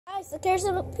Guys, the Curse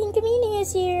of Pinkamena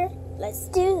is here. Let's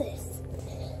do this.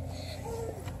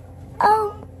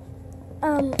 Oh,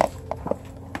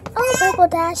 Purple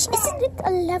Dash, isn't it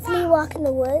a lovely walk in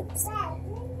the woods? I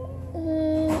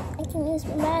can use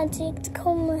my magic to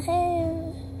comb my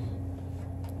hair.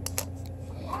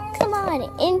 Come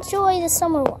on, enjoy the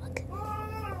summer walk.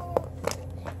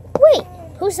 Wait,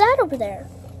 who's that over there?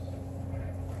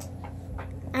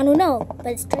 I don't know, but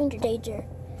it's stranger danger.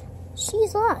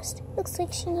 She's lost. Looks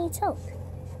like she needs help.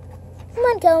 Come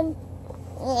on, comb.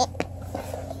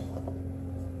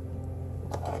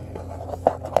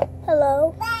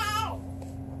 Hello.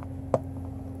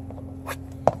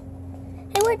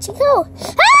 Hey, where'd she go?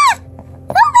 Ah!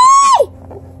 Help me!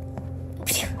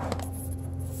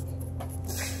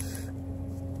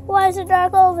 Why is it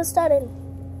dark all of a sudden?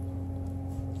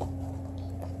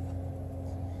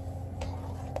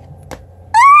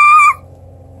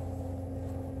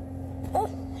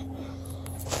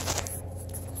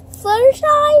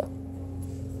 Fluttershy?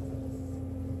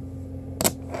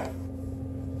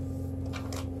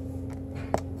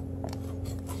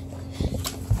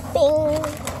 Bing,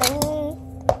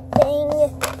 bing,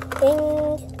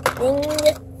 bing, bing,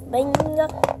 bing, bing,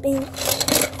 bing.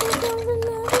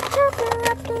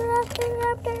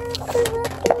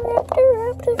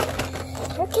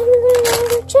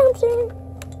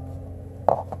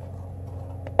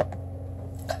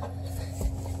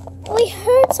 We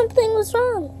heard something was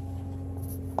wrong.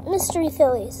 Mystery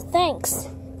fillies, thanks.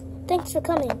 Thanks for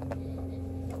coming.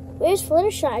 Where's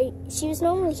Fluttershy? She was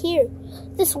normally here.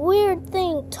 This weird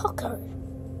thing took her.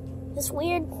 This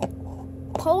weird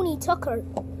pony took her.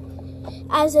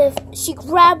 As if she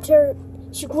grabbed her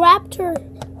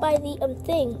by the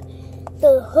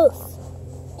the hoof.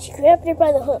 She grabbed her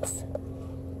by the hoof.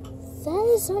 That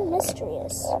is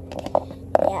unmysterious.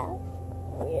 Yeah,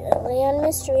 really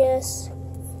unmysterious.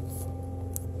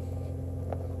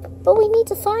 But we need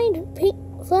to find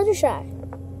Fluttershy.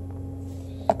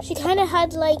 She kind of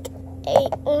had like a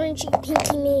orangey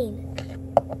pinky mane.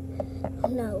 Oh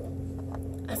no.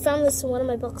 I found this in one of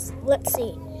my books. Let's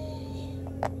see.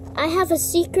 I have a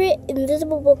secret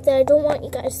invisible book that I don't want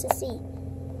you guys to see.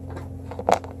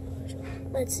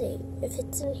 Let's see if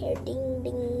it's in here. Ding,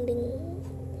 ding, ding.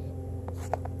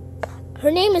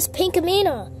 Her name is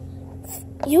Pinkamena.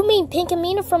 You mean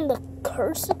Pinkamena from the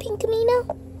Curse of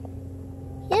Pinkamena?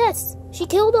 Yes, she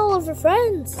killed all of her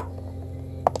friends.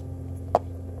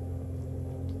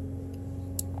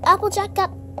 Applejack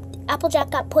got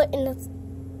put in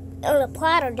on a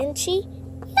platter, didn't she?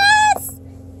 Yes!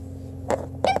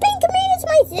 And Pinkamena's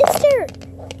my sister.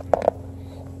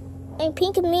 And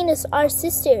Pinkamena's our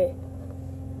sister.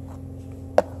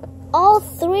 All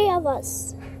three of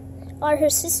us are her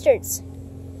sisters.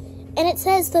 And it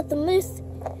says that the myth,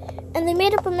 and they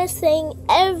made up a myth saying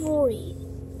every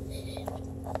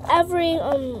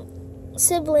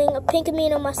sibling of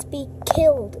Pinkamena must be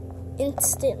killed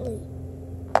instantly.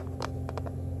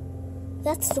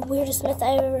 That's the weirdest myth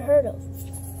I've ever heard of.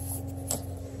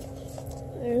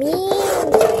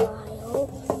 Meanwhile,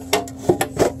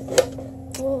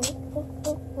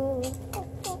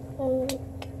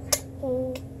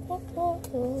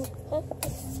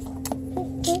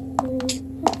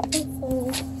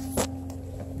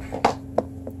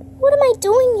 what am I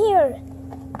doing here?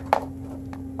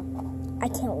 I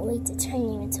can't wait to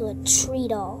turn you into a tree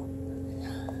doll.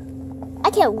 I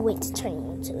can't wait to turn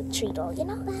you into a tree doll, you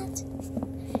know that?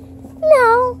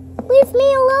 No, leave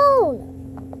me alone.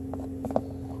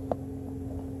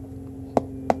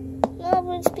 I'll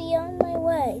just be on my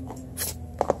way.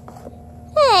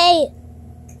 Hey!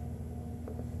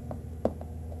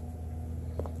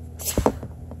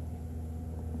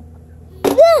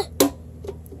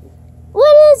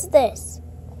 What is this?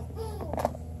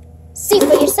 See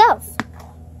for yourself.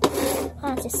 I'll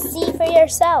have to see for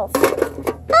yourself.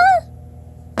 Huh?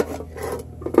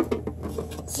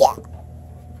 Yeah.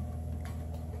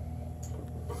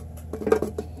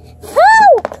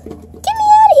 Help! Get me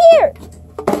out of here!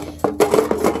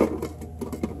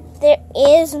 There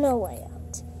is no way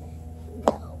out.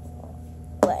 No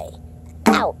way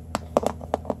out.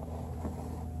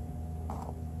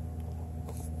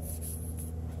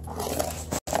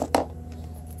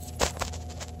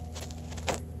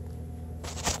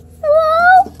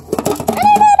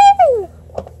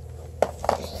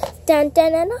 Dun,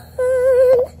 dun, dun, dun.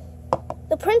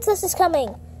 The princess is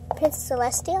coming. Princess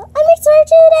Celestial, I'm your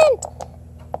student.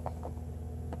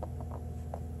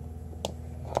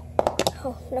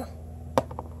 Oh no.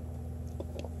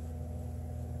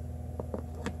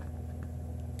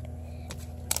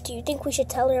 Do you think we should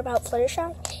tell her about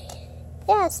Fluttershy?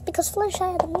 Yes, because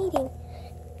Fluttershy had a meeting.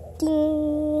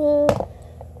 Ding.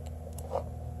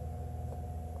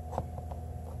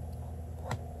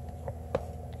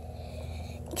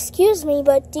 excuse me,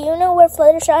 but do you know where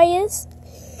Fluttershy is?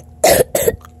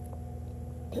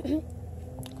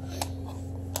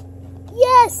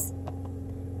 Yes!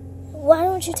 Why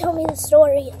don't you tell me the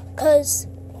story? Because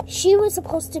she was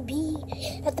supposed to be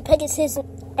at the Pegasus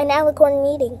and Alicorn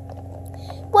meeting.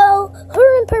 Well,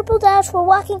 her and Purple Dash were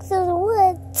walking through the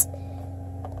woods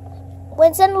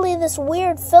when suddenly this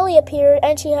weird filly appeared,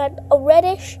 and she had a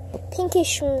reddish,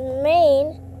 pinkish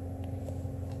mane.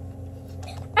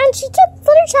 And she took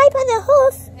Fluttershy by the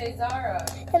hoof. Hey, Zara.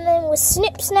 And then with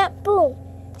snip, snap, boom,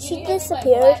 she Can you hand me my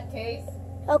disappeared. black case?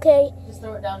 Okay, Just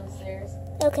throw it down the stairs.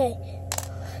 okay.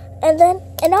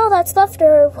 And all that's left of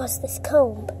her was this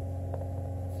comb.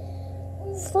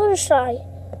 Fluttershy,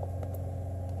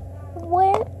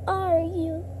 where are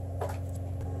you?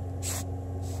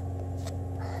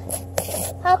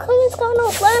 How come it's gone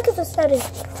all black of a sudden?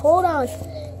 Hold on.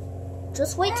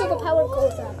 Just wait till the power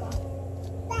goes back on.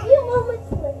 A few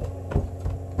moments later.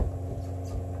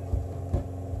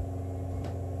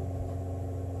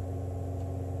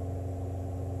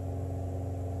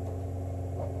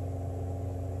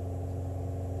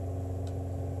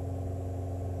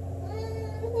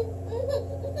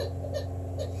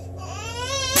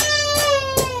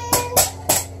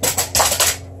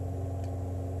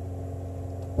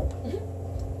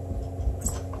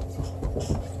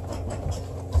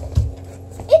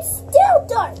 It's still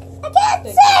dark. I can't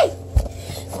see.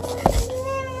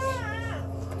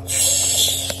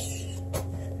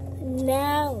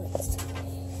 Now it's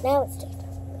dark.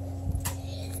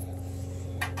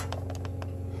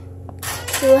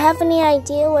 Do you have any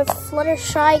idea where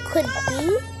Fluttershy could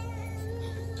be?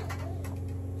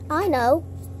 I know.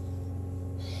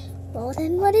 Well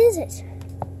then, what is it?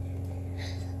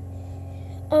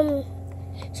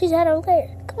 She's at her lair.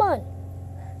 Come on.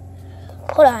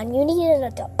 Hold on, you need an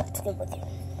adult to go with you.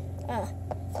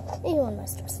 You're one of my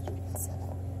students.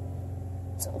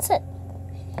 Sunset.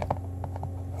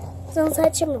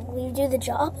 Sunset, will you do the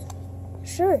job?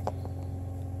 Sure.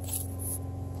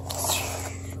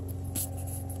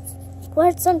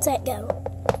 Where'd Sunset go?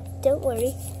 Don't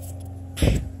worry.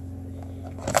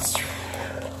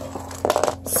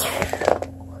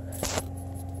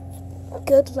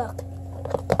 Good luck.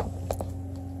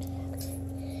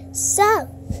 So,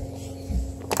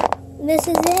 this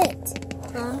is it,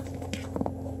 huh?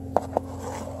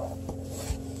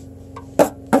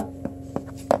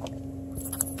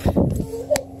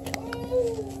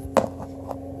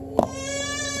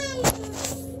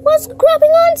 What's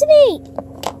grabbing onto me?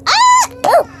 Ah!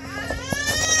 Oh!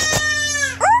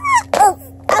 Ah! Oh!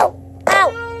 Ow! Ow!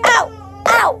 Ow!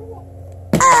 Ow!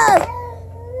 Ah!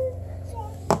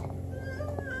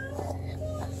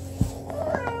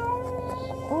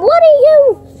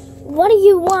 What do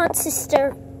you want,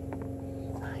 sister?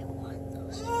 I want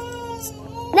those things.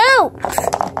 No!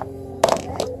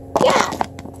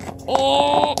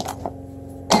 Yeah!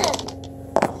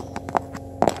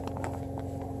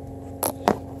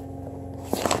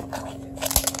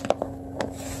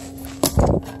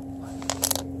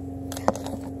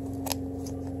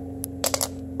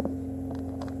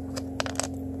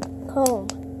 Comb.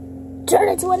 Turn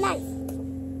it to a knife.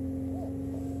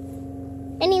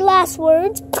 Any last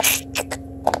words?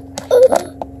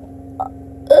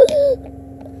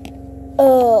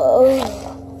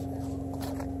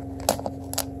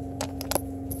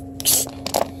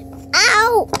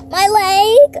 Ow! My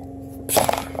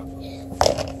leg!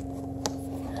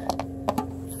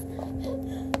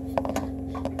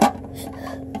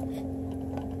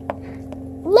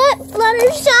 Let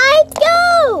Fluttershy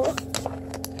go!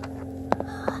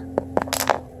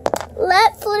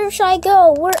 Let Fluttershy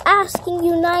go. We're asking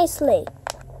you nicely.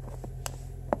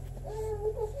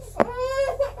 I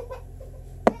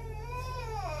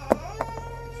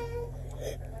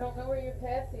don't know where your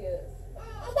Patsy is.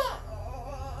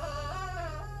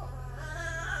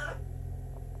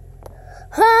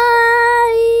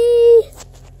 Hi!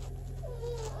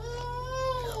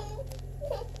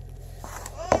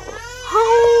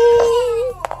 Hi!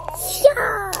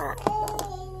 Yeah!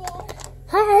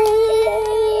 Hi!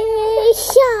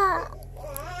 Yeah!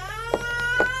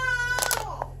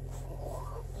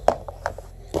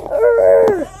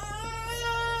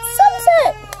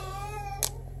 Sunset!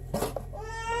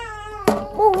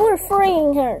 Well, we're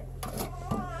freeing her.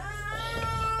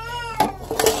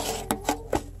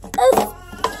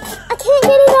 I can't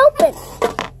get it open.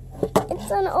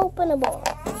 It's unopenable.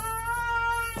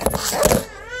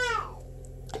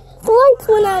 The lights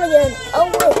went out again. Oh,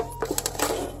 wait.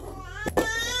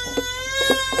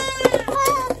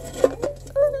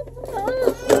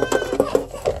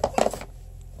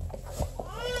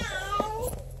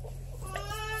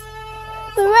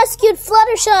 The rescued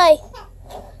Fluttershy.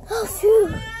 Oh, phew.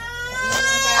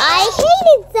 I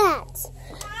hated that.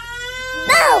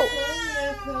 No!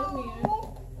 Come here.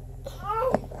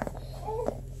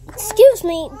 Excuse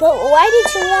me, but why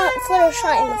did you want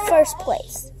Fluttershy in the first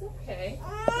place? Okay.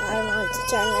 I want to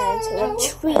turn her into a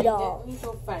tree doll, Let me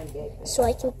go find it. so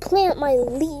I can plant my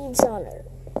leaves on her.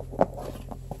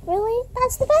 Really?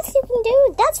 That's the best you can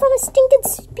do. That's from a stinking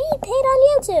speed paid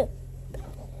on YouTube.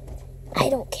 I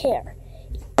don't care.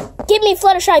 Give me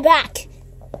Fluttershy back.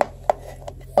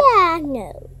 Yeah,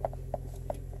 no.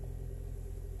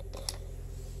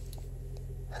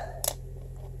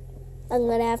 I'm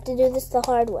gonna have to do this the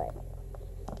hard way.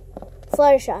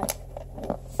 Fluttershy,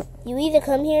 you either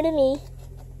come here to me,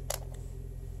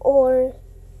 or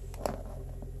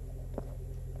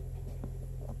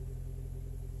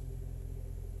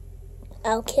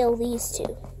I'll kill these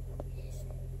two.